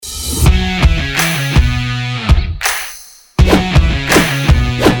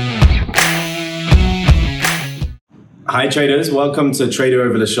Hi traders, welcome to Trader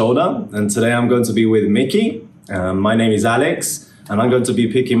Over the Shoulder, and today I'm going to be with Miki. My name is Alex, and I'm going to be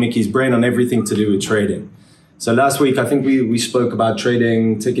picking Miki's brain on everything to do with trading. So last week, I think we spoke about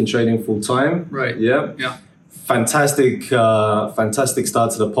taking trading full time. Right. Yeah. Yeah. Fantastic start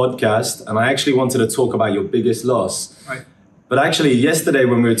to the podcast, and I actually wanted to talk about your biggest loss. Right. But actually, yesterday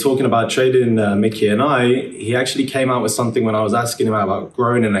when we were talking about trading, Miki and I, he actually came out with something when I was asking him about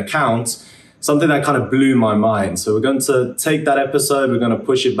growing an account, something that kind of blew my mind. So we're going to take that episode, we're going to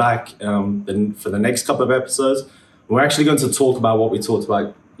push it back for the next couple of episodes. We're actually going to talk about what we talked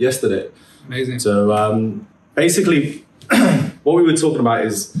about yesterday. Amazing. So basically, what we were talking about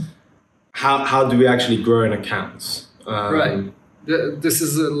is how do we actually grow an account? Right. This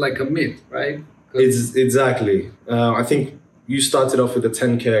is like a myth, right? It's exactly. I think you started off with a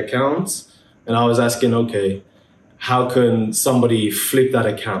 10K account, and I was asking, okay, how can somebody flip that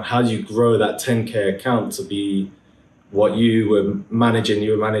account? How do you grow that 10K account to be what you were managing?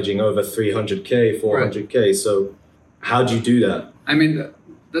 You were managing over 300K, 400K. Right. So how do you do that? I mean,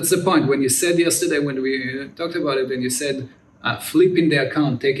 that's the point. When you said yesterday, when we talked about it, and you said flipping the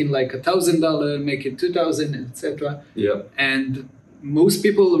account, taking like $1,000, make it 2,000, etc. Yeah. And most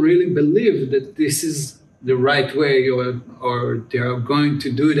people really believe that this is the right way, or they are going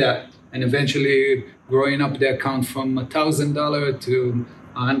to do that, and eventually growing up the account from $1,000 to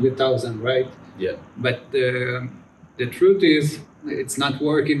 100,000, right? Yeah. But the truth is, it's not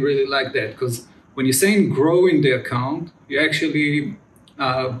working really like that, because when you're saying growing the account, you're actually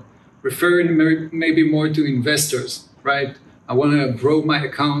referring maybe more to investors, right? I want to grow my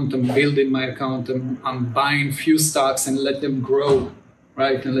account, I'm building my account, I'm buying few stocks and let them grow,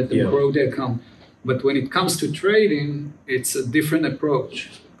 right? And let them grow the account. But when it comes to trading, it's a different approach,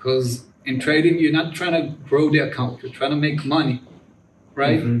 because in trading, you're not trying to grow the account, you're trying to make money,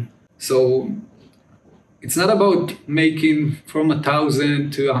 right? Mm-hmm. So it's not about making from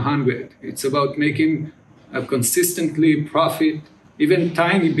 1,000 to 100. It's about making a consistently profit, even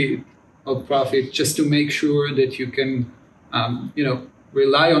tiny bit of profit, just to make sure that you can,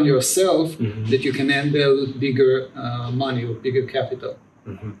 rely on yourself, mm-hmm. that you can handle bigger money or bigger capital,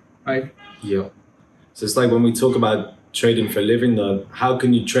 mm-hmm. right? Yeah. So it's like when we talk about trading for a living, though, how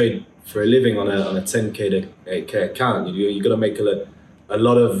can you trade for a living on a 10K account? You got to make a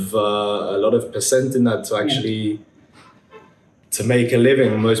lot of percent in that to actually to make a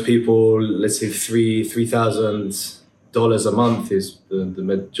living. Most people, let's say $3,000 a month is the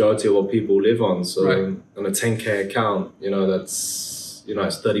majority of what people live on. So right. On a 10K account, that's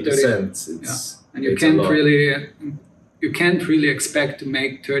it's 30%. And you can't really expect to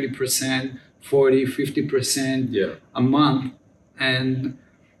make 30%, 40, 50% a month. And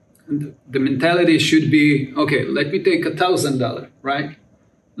the mentality should be, okay, let me take $1,000, right?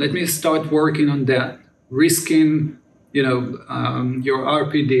 Let me start working on that, risking, your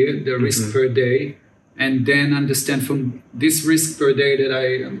RPD, the risk mm-hmm. per day, and then understand from this risk per day that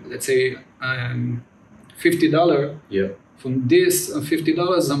let's say $50. Yeah. From this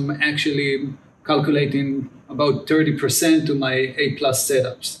 $50, I'm actually calculating about 30% to my A+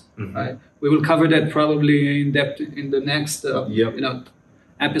 setups, mm-hmm. right? We will cover that probably in depth in the next,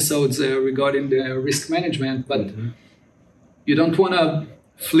 episodes regarding the risk management. But mm-hmm. you don't want to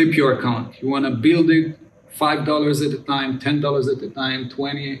flip your account. You want to build it $5 at a time, $10 at a time,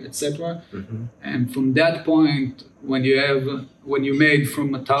 20, etc. Mm-hmm. And from that point, when you made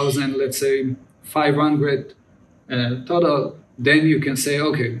from 1,000, let's say 500 total, then you can say,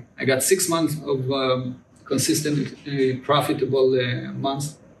 okay, I got 6 months of consistently profitable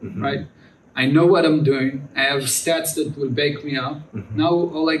months, mm-hmm. right? I know what I'm doing. I have stats that will back me up. Mm-hmm. Now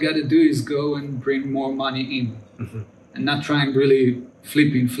all I got to do is go and bring more money in, mm-hmm. and not trying really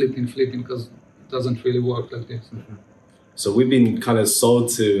flipping, because it doesn't really work like this. Mm-hmm. So we've been kind of sold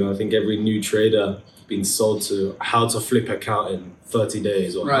to, I think every new trader been sold to how to flip account in 30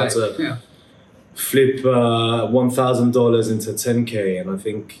 days or right. how to flip $1,000 into 10K. And I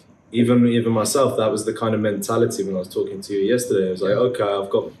think even myself, that was the kind of mentality when I was talking to you yesterday. I was like, okay,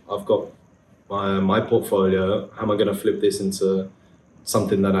 I've got my portfolio. How am I going to flip this into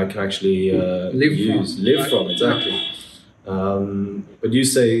something that I can actually live from? Exactly. But you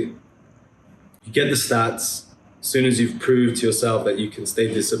say you get the stats. As soon as you've proved to yourself that you can stay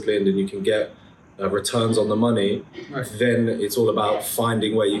disciplined and you can get returns on the money, right. then it's all about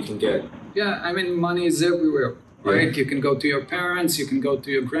finding where you can get. Yeah, I mean, money is everywhere, right? Yeah. You can go to your parents, you can go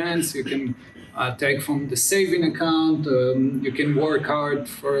to your grants, you can take from the saving account, you can work hard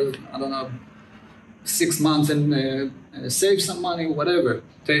for, 6 months and save some money, whatever.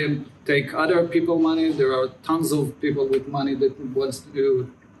 Take other people's money. There are tons of people with money that wants to,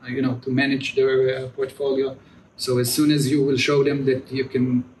 to manage their portfolio. So as soon as you will show them that you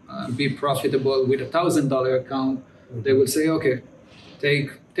can be profitable with $1,000 account, they will say, okay, take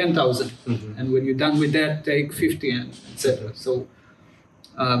 10,000, and when you're done with that, take 50, and etc. So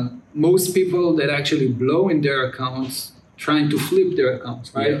most people that actually blow in their accounts trying to flip their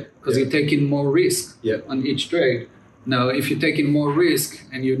accounts, right? Because you're taking more risk on each trade. Now, if you're taking more risk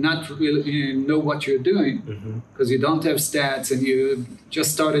and you're not really know what you're doing, because you don't have stats and you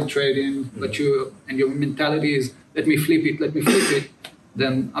just started trading, but your mentality is let me flip it,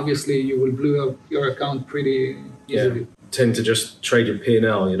 then obviously you will blow up your account pretty easily. Tend to just trade your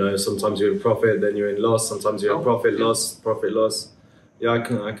P&L. You know, sometimes you're in profit, then you're in loss. Sometimes you're in profit, loss. Yeah,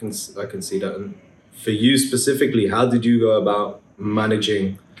 I can see that. And for you specifically, how did you go about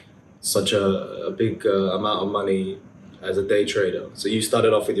managing such a big amount of money as a day trader? So you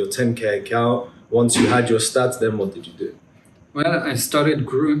started off with your 10K account. Once you had your stats, then what did you do? Well, I started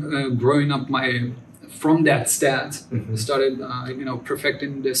growing up from that stat. Started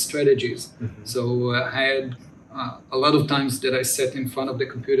perfecting the strategies. So I had a lot of times that I sat in front of the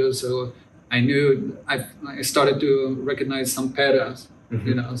computer, so I knew I started to recognize some patterns,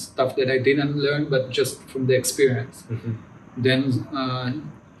 stuff that I didn't learn, but just from the experience. Then,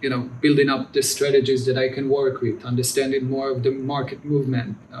 building up the strategies that I can work with, understanding more of the market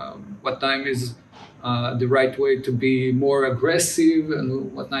movement, what time is the right way to be more aggressive,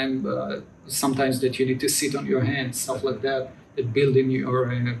 and what time sometimes that you need to sit on your hands, stuff like that, that building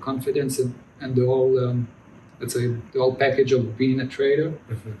your confidence and the whole, let's say, the whole package of being a trader.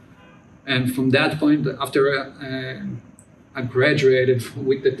 And from that point, after I graduated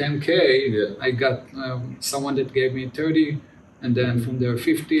with the 10K, I got someone that gave me 30, and then from there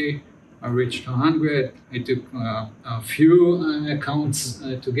 50, I reached 100. I took a few accounts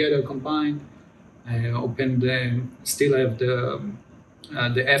together combined. I opened, still have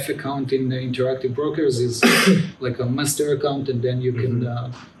the F account in the Interactive Brokers is like a master account, and then you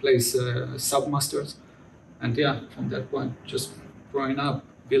can place sub-masters. And from that point, just growing up,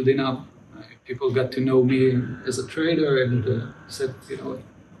 building up, people got to know me as a trader and said,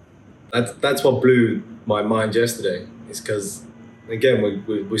 That's what blew my mind yesterday. Is because, again,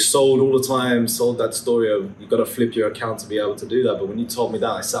 we sold all the time, sold that story of you got to flip your account to be able to do that. But when you told me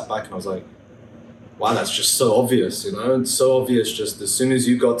that, I sat back and I was like, wow, that's just so obvious, It's so obvious. Just as soon as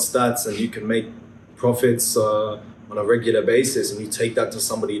you got stats and you can make profits on a regular basis, and you take that to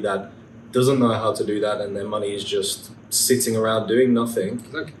somebody that doesn't know how to do that and their money is just sitting around doing nothing,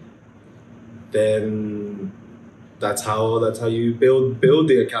 then that's how you build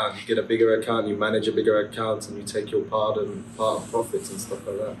the account. You get a bigger account, you manage a bigger account, and you take your part of profits and stuff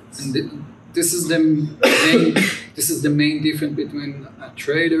like that. And this is the main difference between a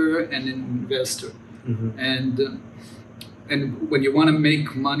trader and an investor. And when you want to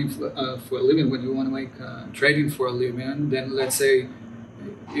make money for a living, when you want to make trading for a living, then let's say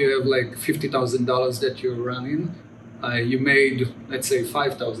you have like $50,000 that you're running. You made, let's say,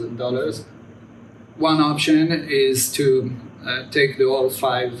 $5,000. One option is to take the all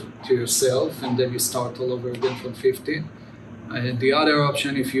 5 to yourself, and then you start all over again from 50. The other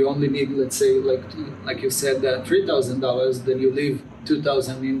option, if you only need, let's say, like you said, $3,000, then you leave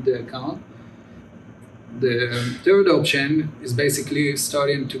 $2,000 in the account. The third option is basically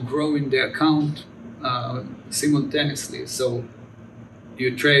starting to grow in the account simultaneously. So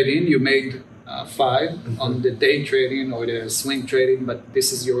you trade in, you made 5 on the day trading or the swing trading, but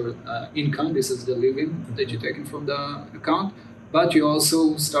this is your income, this is the living that you're taking from the account. But you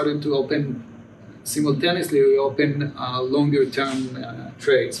also started to open, simultaneously, you open longer term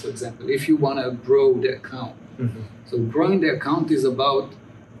trades, for example, if you want to grow the account. So growing the account is about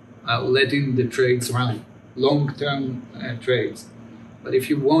letting the trades run, long-term trades. But if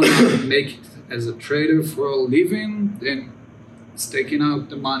you want to make it as a trader for a living, then it's taking out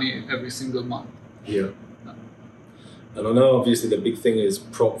the money every single month. Yeah. And I know obviously the big thing is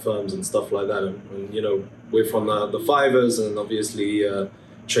prop firms and stuff like that. And we're from the Fivers and obviously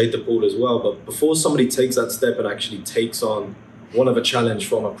Trade the Pool as well. But before somebody takes that step and actually takes on one of a challenge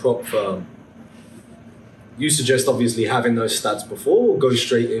from a prop firm, you suggest obviously having those stats before, or go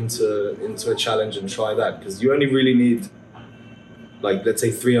straight into a challenge and try that? Because you only really need, like, let's say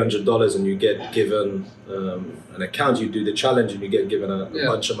 $300 and you get given an account, you do the challenge and you get given a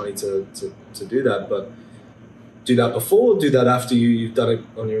bunch of money to do that. But do that before or do that after you've done it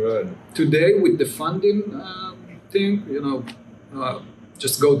on your own? Today with the funding thing,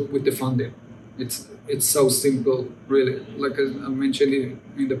 just go with the funding. It's so simple, really. Like I mentioned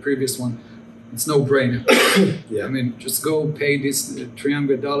in the previous one, it's no brainer. I mean, just go pay this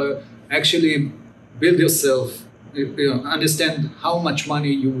 $300. Actually, build yourself. Understand how much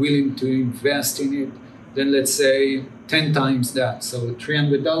money you're willing to invest in it. then let's say 10 times that. So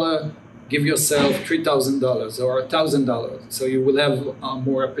 $300, give yourself $3,000 or $1,000. So you will have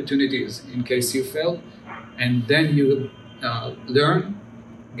more opportunities in case you fail. And then you learn,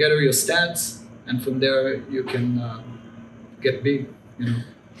 gather your stats, and from there you can get big, you know.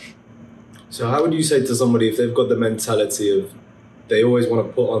 So how would you say to somebody if they've got the mentality of they always want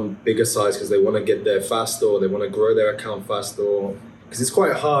to put on bigger size because they want to get there faster or they want to grow their account faster? Because it's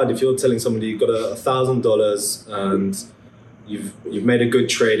quite hard if you're telling somebody you've got $1,000 and you've made a good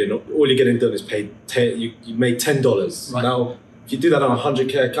trade and all you're getting done is you made $10. Right. Now, if you do that on a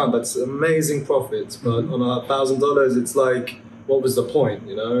 100K account, that's amazing profits. But on $1,000, it's like, what was the point?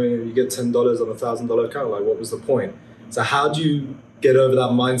 You know, you get $10 on a $1,000 account. Like, what was the point? So how do you get over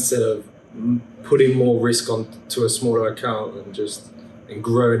that mindset of putting more risk onto a smaller account and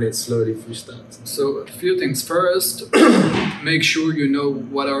growing it slowly through stats? So a few things. First, make sure you know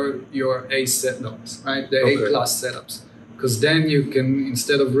what are your A setups, right? The A class setups. Because then you can,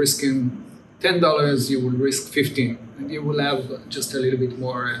 instead of risking $10, you will risk 15, and you will have just a little bit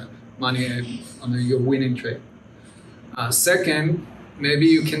more money on your winning trade. Second, maybe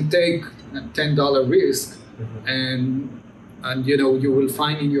you can take a $10 risk, and you know, you will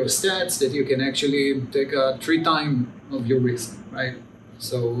find in your stats that you can actually take 3 times of your risk, right?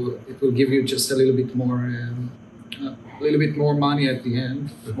 So it will give you just a little bit more money at the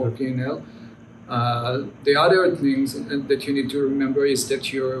end, more P&L. The other things that you need to remember is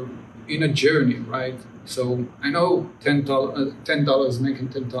that you're in a journey, right? So I know $10 making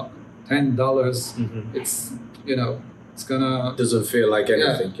 $10. It's, you know, it's gonna doesn't feel like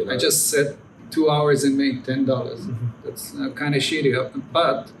anything. You know? I just said 2 hours and made $10. That's kind of shitty.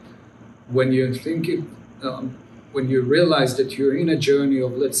 But when you think it, when you realize that you're in a journey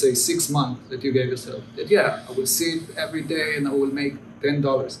of, let's say, 6 months that you gave yourself, that I will see it every day and I will make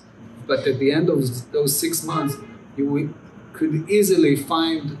 $10. But at the end of those 6 months, you could easily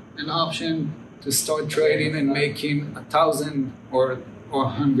find an option to start trading and making 1,000 or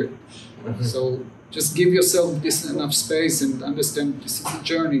 100. So just give yourself this enough space and understand this is a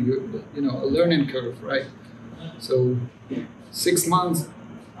journey, you know, a learning curve, right? So 6 months,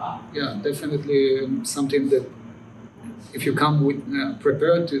 definitely something that if you come with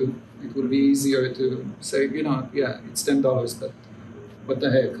prepared to, it will be easier to say, you know, it's $10, but what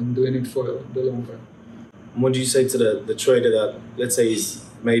the heck, I'm doing it for the long run. And what do you say to the trader that, let's say he's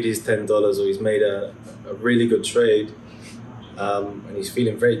made his $10 or he's made a really good trade and he's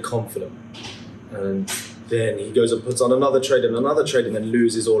feeling very confident, and then he goes and puts on another trade and then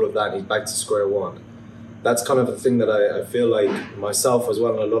loses all of that and he's back to square one? That's kind of the thing that I feel like myself as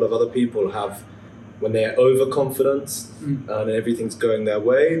well and a lot of other people have. When they're overconfident and everything's going their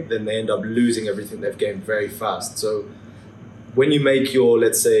way, then they end up losing everything they've gained very fast. So when you make your,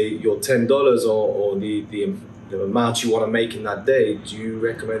 let's say, your $10 or the amount you want to make in that day, do you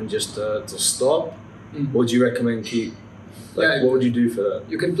recommend just to stop? Or do you recommend keep? Like, what would you do for that?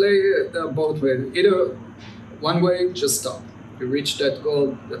 You can play both ways. Either one way, just stop. You reach that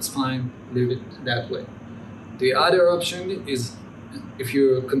goal, that's fine, leave it that way. The other option is, if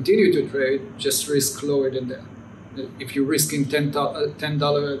you continue to trade, just risk lower than that. If you're risking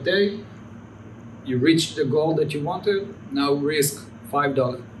 $10 a day, you reach the goal that you wanted, now risk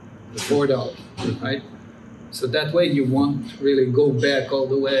 $5, $4, right? So that way you won't really go back all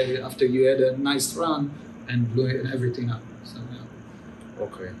the way after you had a nice run and blew everything up. So,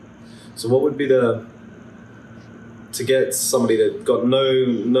 Okay. So what would be to get somebody that got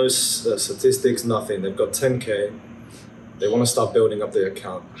no statistics, nothing, they've got 10K, they want to start building up their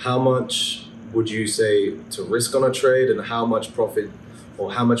account. How much would you say to risk on a trade, and how much profit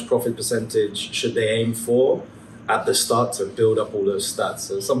percentage should they aim for at the start to build up all those stats?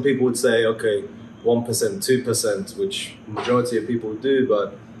 So some people would say, okay, 1%, 2%, which majority of people do,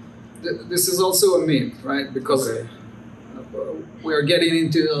 but this is also a myth, right? Because we're getting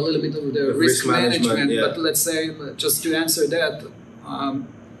into a little bit of the risk management, but let's say, just to answer that,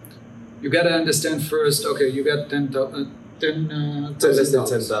 you got to understand first, okay, you got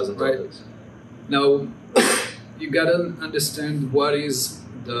 $10,000, right? Now, you got to understand what is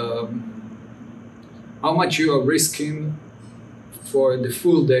how much you are risking for the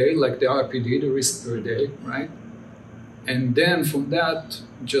full day, like the RPD, the risk per day, right? And then from that,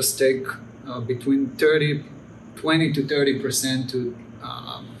 just take between 20 to 30% to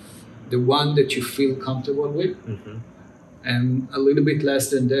the one that you feel comfortable with, and a little bit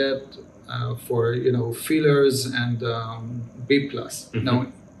less than that for fillers and B plus. Now,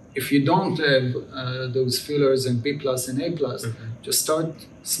 if you don't have those fillers and B plus and A plus, just start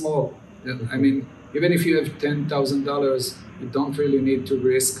small. I mean, even if you have $10,000, you don't really need to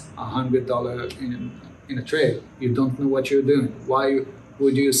risk $100 in a trade. You don't know what you're doing. Why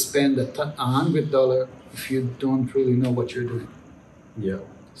would you spend $100 if you don't really know what you're doing? Yeah.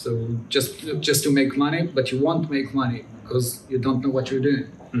 So just to make money, but you won't make money because you don't know what you're doing.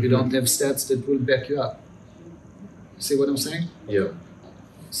 You don't have stats that will back you up. See what I'm saying? Yeah.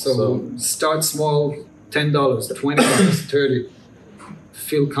 So start small, $10, $20, $30.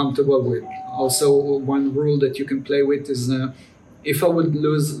 Feel comfortable with. Also, one rule that you can play with is if I would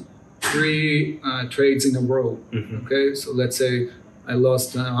lose 3 trades in a row, okay? So let's say I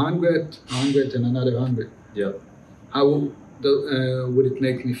lost 100, and another 100. Yeah. How would it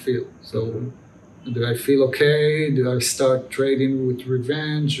make me feel? So do I feel okay? Do I start trading with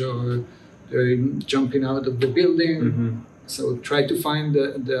revenge, or do I jumping out of the building? So try to find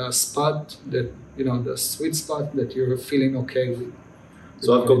the spot that, the sweet spot that you're feeling okay with. So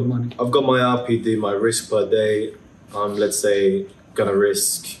I've got my RPD, my risk per day. Let's say gonna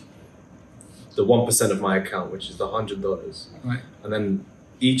risk the 1% of my account, which is the $100. Right. And then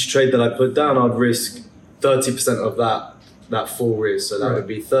each trade that I put down, I'd risk 30% of that full risk. So that would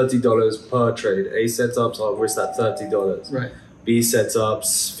be $30 per trade. A setups, I'll risk that $30. Right. B setups,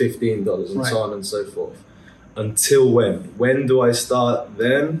 $15, and so on and so forth. Until when? When do I start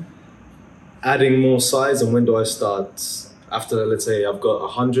then adding more size, and when do I start after, let's say, I've got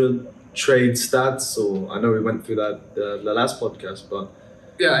 100 trade stats? Or I know we went through that the last podcast, but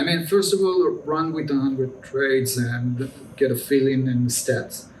yeah, I mean, first of all, run with 100 trades and get a feeling and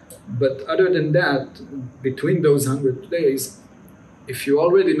stats. But other than that, between those 100 days, if you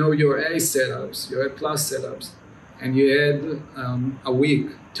already know your A setups, your A plus setups, and you add a week,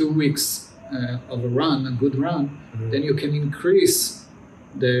 2 weeks of a run, a good run, then you can increase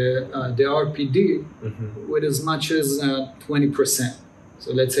the RPD with as much as 20%.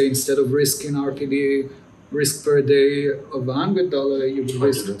 So let's say instead of risking RPD risk per day of $100, you would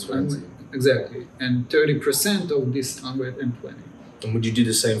risk 120. Exactly, and 30% of this 120. And would you do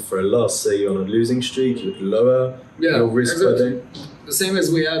the same for a loss? Say you're on a losing streak, you would lower your risk per day? The same as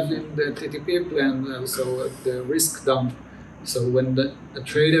we have in the TTP plan, so the risk dump. So when the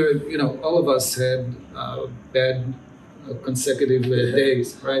trader, all of us had bad consecutive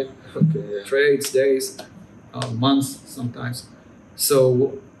days, right? Okay, yeah. Trades, days, months sometimes.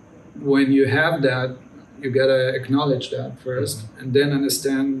 So when you have that, you gotta acknowledge that first, and then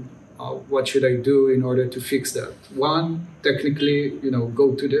understand what should I do in order to fix that. One, technically,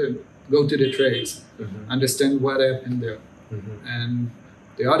 go to the trades, understand what happened there, and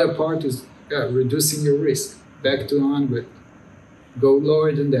the other part is reducing your risk back to 100. Go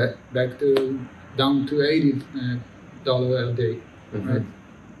lower than that, down to $80 a day, right?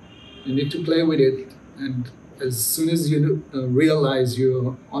 You need to play with it, and as soon as you realize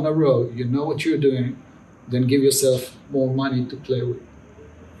you're on a roll, you know what you're doing, then give yourself more money to play with.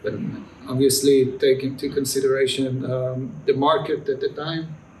 But obviously, take into consideration the market at the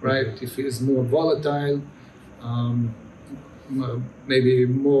time, right? If it is more volatile, maybe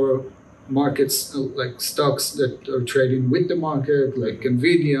more markets like stocks that are trading with the market, like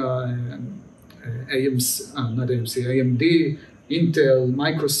Nvidia and AMD, Intel,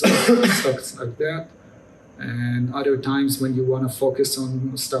 Microsoft, stocks like that. And other times when you want to focus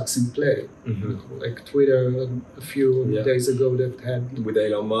on stocks in play, like Twitter a few days ago that had with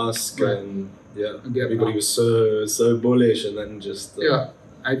Elon Musk, and everybody was so bullish, and then just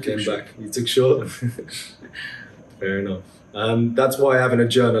I came back. You took short. Fair enough. That's why having a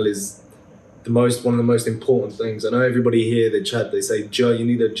journal is one of the most important things. I know everybody here, they chat, they say you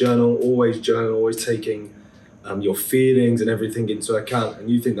need a journal, always taking your feelings and everything into account.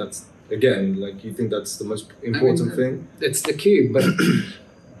 And you think that's, again, you think that's the most important thing? That's the key, but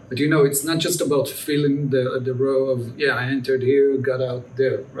it's not just about feeling the row of, I entered here, got out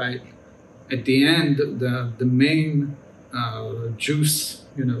there, right? At the end, the main juice,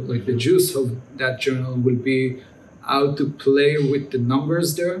 the juice of that journal will be how to play with the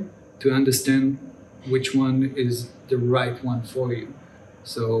numbers there to understand which one is the right one for you.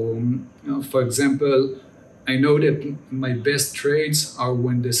 So, for example, I know that my best trades are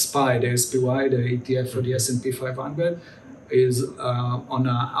when the SPY, the SPY, the ETF for the S&P 500 is on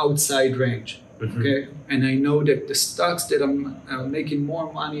an outside range, okay? And I know that the stocks that I'm making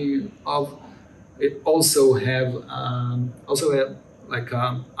more money of, it also have like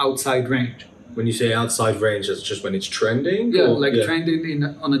outside range. When you say outside range, that's just when it's trending? Trending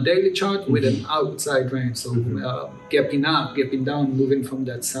on a daily chart with an outside range. So gapping up, gapping down, moving from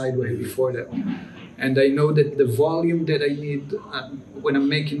that sideways before that. And I know that the volume that I need when I'm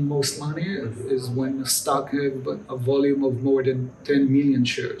making most money is when a stock has a volume of more than 10 million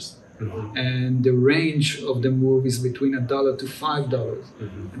shares. and the range of the move is between $1 to $5.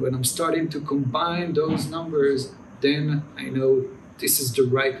 And when I'm starting to combine those numbers, then I know this is the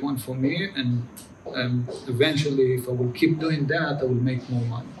right one for me, and eventually, if I will keep doing that, I will make more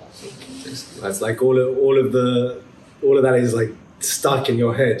money. So basically, that's like all of that is like stuck in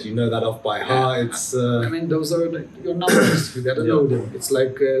your head. You know that off by heart. It's I mean, those are your numbers. You gotta know them. It's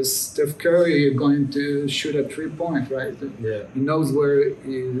like Steph Curry going to shoot a 3-point, right? Yeah. He knows where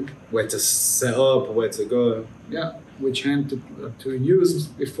to set up, where to go. Yeah, which hand to use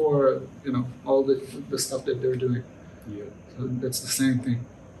before all the stuff that they're doing. Yeah. So that's the same thing.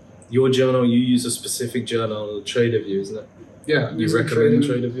 Your journal, you use a specific journal, TraderView, isn't it? Yeah. You recommend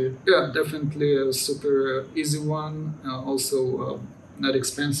TraderView? Yeah, definitely a super easy one. Also not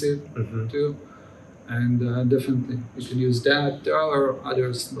expensive too. And definitely you can use that. There are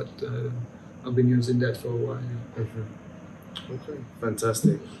others, but I've been using that for a while. Okay,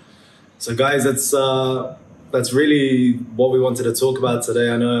 fantastic. So guys, that's really what we wanted to talk about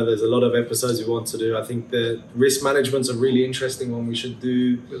today. I know there's a lot of episodes we want to do. I think the risk management's a really interesting one we should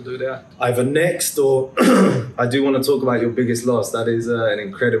do. We'll do that. Either next or I do want to talk about your biggest loss. That is an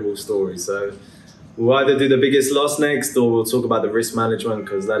incredible story. So we'll either do the biggest loss next or we'll talk about the risk management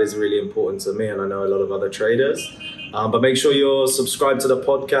because that is really important to me and I know a lot of other traders. But make sure you're subscribed to the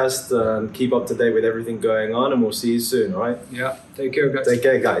podcast and keep up to date with everything going on and we'll see you soon, all right? Yeah, take care, guys. Take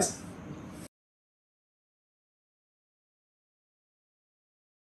care, guys.